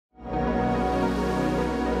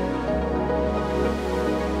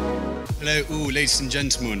Hello all, ladies and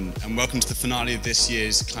gentlemen, and welcome to the finale of this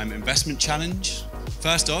year's Climate Investment Challenge.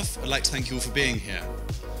 First off, I'd like to thank you all for being here,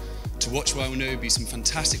 to watch what I will know will be some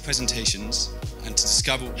fantastic presentations and to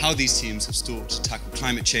discover how these teams have sought to tackle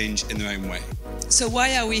climate change in their own way. So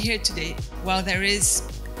why are we here today? While there is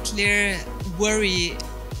clear worry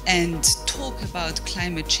and talk about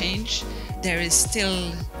climate change, there is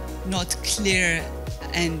still not clear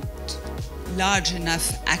and large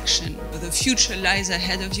enough action. The future lies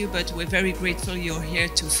ahead of you, but we're very grateful you're here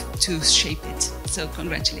to shape it. So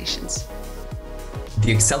congratulations.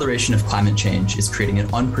 The acceleration of climate change is creating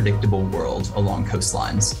an unpredictable world along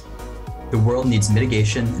coastlines. The world needs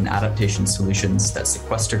mitigation and adaptation solutions that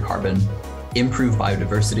sequester carbon, improve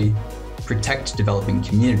biodiversity, protect developing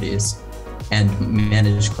communities, and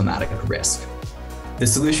manage climatic risk. The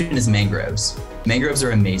solution is mangroves. Mangroves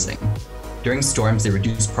are amazing. During storms, they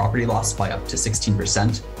reduce property loss by up to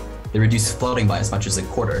 16%, they reduce flooding by as much as a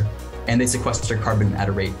quarter, and they sequester carbon at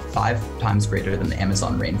a rate 5 times greater than the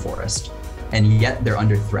Amazon rainforest. And yet they're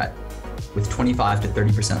under threat, with 25 to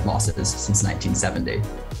 30% losses since 1970.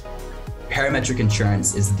 Parametric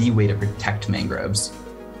insurance is the way to protect mangroves.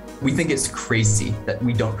 We think it's crazy that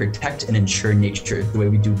we don't protect and insure nature the way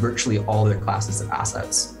we do virtually all other classes of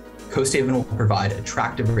assets. Coast Haven will provide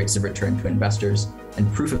attractive rates of return to investors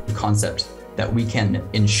and proof of concept that we can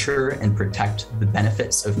ensure and protect the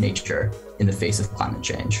benefits of nature in the face of climate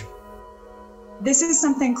change. This is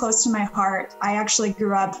something close to my heart. I actually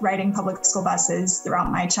grew up riding public school buses throughout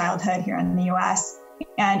my childhood here in the US,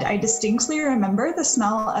 and I distinctly remember the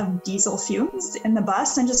smell of diesel fumes in the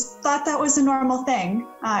bus and just thought that was a normal thing.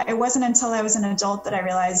 It wasn't until I was an adult that I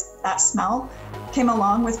realized that smell came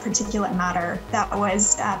along with particulate matter that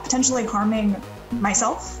was potentially harming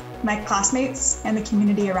myself, my classmates, and the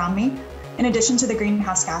community around me, in addition to the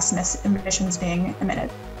greenhouse gas emissions being emitted.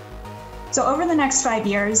 So over the next 5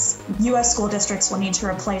 years, US school districts will need to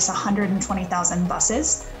replace 120,000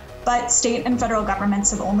 buses, but state and federal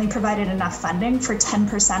governments have only provided enough funding for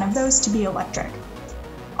 10% of those to be electric.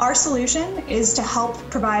 Our solution is to help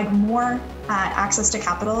provide more access to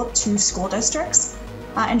capital to school districts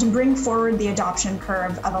and to bring forward the adoption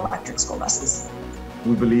curve of electric school buses.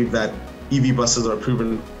 We believe that EV buses are a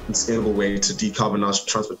proven and scalable way to decarbonize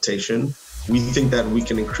transportation. We think that we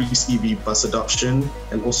can increase EV bus adoption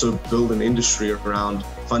and also build an industry around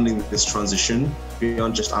funding this transition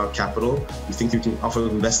beyond just our capital. We think we can offer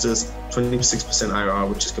investors 26% IRR,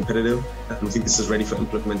 which is competitive, and we think this is ready for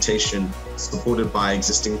implementation, supported by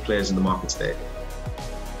existing players in the market today.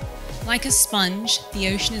 Like a sponge, the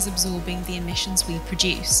ocean is absorbing the emissions we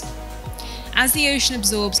produce. As the ocean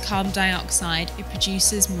absorbs carbon dioxide, it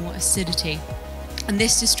produces more acidity, and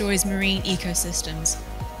this destroys marine ecosystems.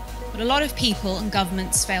 But a lot of people and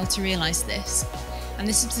governments fail to realise this, and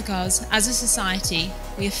this is because, as a society,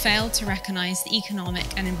 we have failed to recognise the economic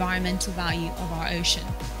and environmental value of our ocean.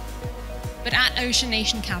 But at Ocean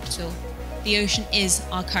Nation Capital, the ocean is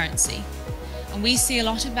our currency, and we see a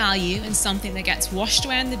lot of value in something that gets washed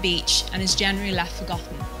away on the beach and is generally left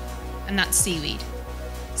forgotten, and that's seaweed.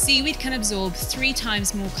 Seaweed can absorb 3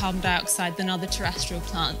 times more carbon dioxide than other terrestrial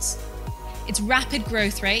plants. Its rapid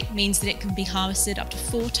growth rate means that it can be harvested up to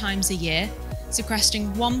 4 times a year,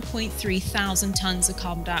 sequestering 1.3 thousand tons of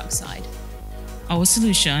carbon dioxide. Our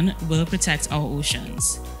solution will protect our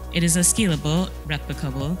oceans. It is a scalable,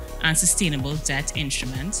 replicable, and sustainable debt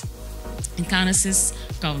instrument. It can assist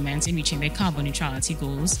governments in reaching their carbon neutrality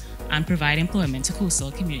goals and provide employment to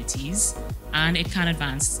coastal communities, and it can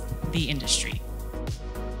advance the industry.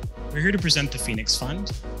 We're here to present the Phoenix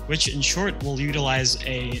Fund, which in short will utilize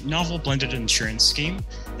a novel blended insurance scheme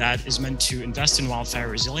that is meant to invest in wildfire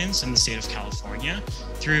resilience in the state of California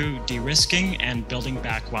through de-risking and building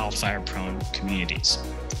back wildfire-prone communities.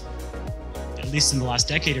 At least in the last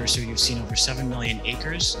decade or so, you've seen over 7 million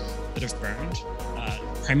acres that have burned,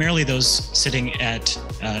 primarily those sitting at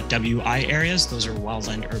WI areas. Those are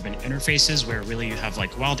wildland urban interfaces where really you have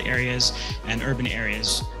like wild areas and urban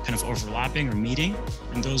areas kind of overlapping or meeting,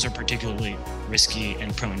 and those are particularly risky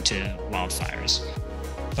and prone to wildfires.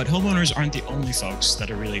 But homeowners aren't the only folks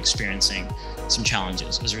that are really experiencing some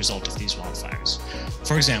challenges as a result of these wildfires.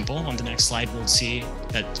 For example, on the next slide, we'll see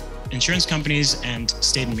that insurance companies and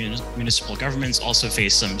state and municipal governments also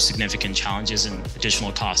face some significant challenges and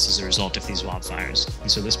additional costs as a result of these wildfires. And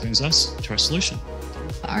so this brings us to our solution.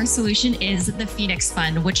 Our solution is the Phoenix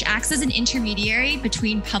Fund, which acts as an intermediary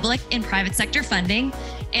between public and private sector funding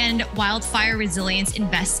and wildfire resilience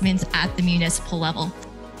investments at the municipal level.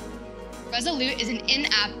 Resolut is an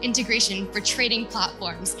in-app integration for trading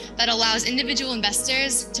platforms that allows individual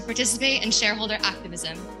investors to participate in shareholder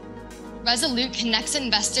activism. Resolut connects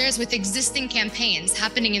investors with existing campaigns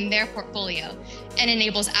happening in their portfolio and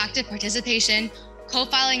enables active participation,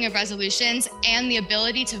 co-filing of resolutions, and the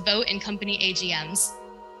ability to vote in company AGMs.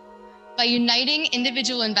 By uniting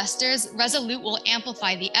individual investors, Resolut will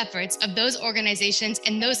amplify the efforts of those organizations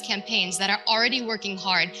and those campaigns that are already working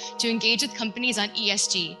hard to engage with companies on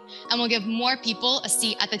ESG, and will give more people a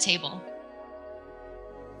seat at the table.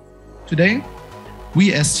 Today,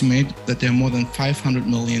 we estimate that there are more than 500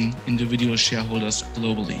 million individual shareholders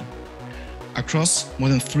globally, across more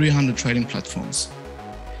than 300 trading platforms,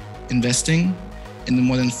 investing in the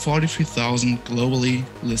more than 43,000 globally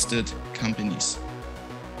listed companies.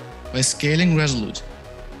 By scaling Resolut,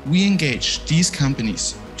 we engage these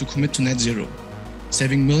companies to commit to net zero,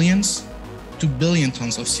 saving millions to billion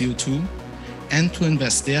tons of CO2, and to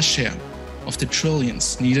invest their share of the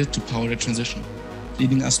trillions needed to power the transition,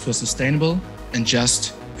 leading us to a sustainable and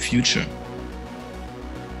just future.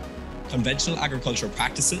 Conventional agricultural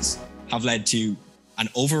practices have led to an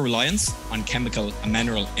over-reliance on chemical and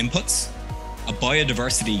mineral inputs, a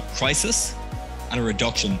biodiversity crisis, and a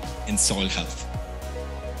reduction in soil health.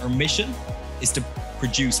 Our mission is to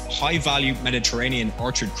produce high-value Mediterranean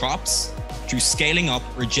orchard crops through scaling up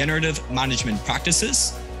regenerative management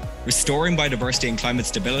practices, restoring biodiversity and climate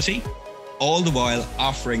stability, all the while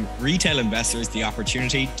offering retail investors the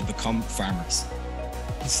opportunity to become farmers.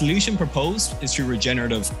 The solution proposed is through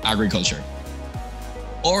regenerative agriculture.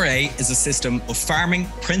 RA is a system of farming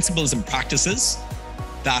principles and practices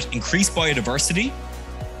that increase biodiversity,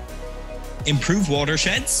 improve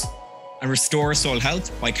watersheds, and restore soil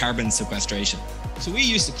health by carbon sequestration. So we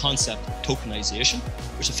use the concept of tokenization,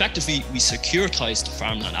 which effectively we securitize the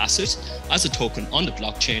farmland asset as a token on the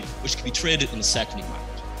blockchain, which can be traded in the secondary market.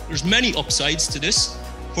 There's many upsides to this.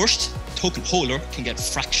 First, the token holder can get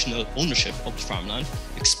fractional ownership of the farmland,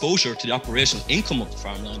 exposure to the operational income of the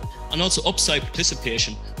farmland, and also upside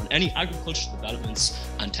participation on any agricultural developments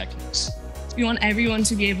and techniques. We want everyone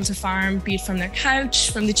to be able to farm, be it from their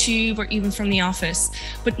couch, from the tube, or even from the office.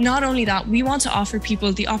 But not only that, we want to offer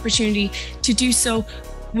people the opportunity to do so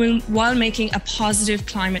while making a positive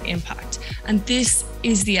climate impact. And this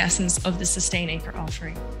is the essence of the SustainAcre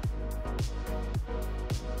offering.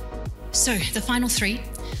 So the final three,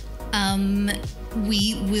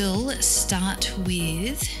 we will start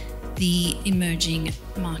with the emerging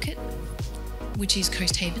market, which is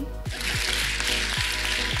Coast Haven.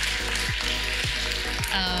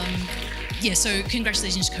 Yeah, so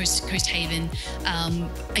congratulations to Coast Haven.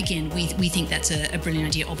 Again, we think that's a brilliant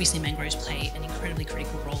idea. Obviously, mangroves play an incredibly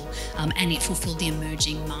critical role, and it fulfilled the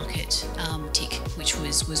emerging market tick, which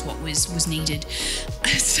was what was needed.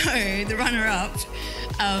 So the runner-up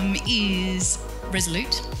is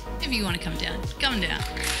Resolut. If you want to come down, come down.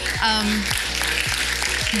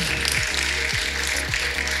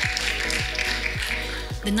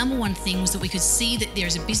 The number one thing was that we could see that there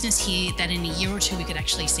is a business here that in a year or two we could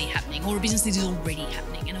actually see happening, or a business that is already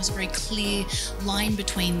happening. And it was a very clear line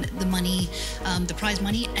between the money, the prize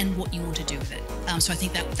money, and what you want to do with it. So I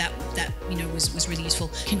think that was really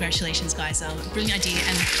useful. Congratulations, guys! Brilliant idea,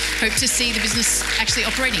 and hope to see the business actually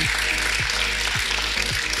operating.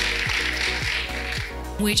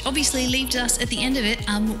 Which obviously leaves us at the end of it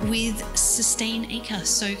with SustainAcre.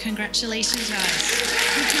 So congratulations, guys.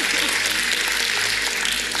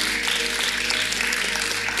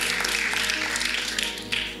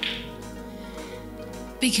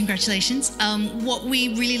 Big congratulations. What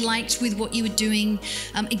we really liked with what you were doing,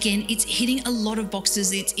 again, it's hitting a lot of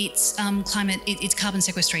boxes. It's climate, it's carbon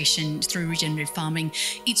sequestration through regenerative farming.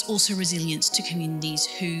 It's also resilience to communities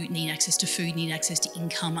who need access to food, need access to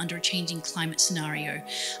income under a changing climate scenario.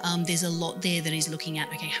 There's a lot there that is looking at,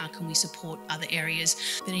 okay, how can we support other areas?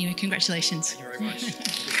 But anyway, congratulations. Thank you very much.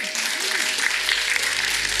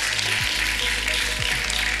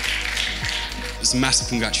 There's massive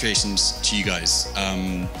congratulations to you guys.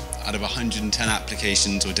 Out of 110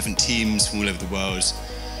 applications or different teams from all over the world,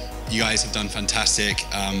 you guys have done fantastic.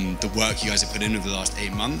 The work you guys have put in over the last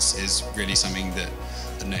 8 months is really something that,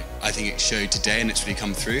 I think it showed today and it's really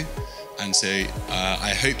come through. And so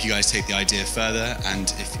I hope you guys take the idea further,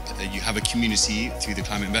 and if you have a community through the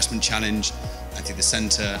Climate Investment Challenge and through the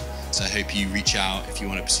Centre, so I hope you reach out if you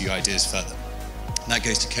want to pursue ideas further. And that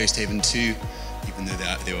goes to Coast Haven too, even though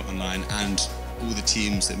they were online, and all the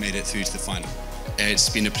teams that made it through to the final. It's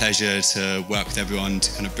been a pleasure to work with everyone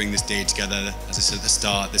to kind of bring this day together. As I said at the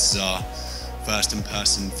start, this is our first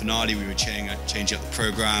in-person finale. We were changing up the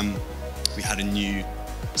program. We had new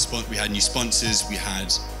sponsors. We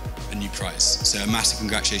had a new prize. So a massive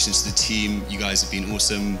congratulations to the team. You guys have been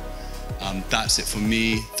awesome. That's it from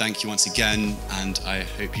me. Thank you once again, and I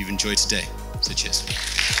hope you've enjoyed today. So cheers.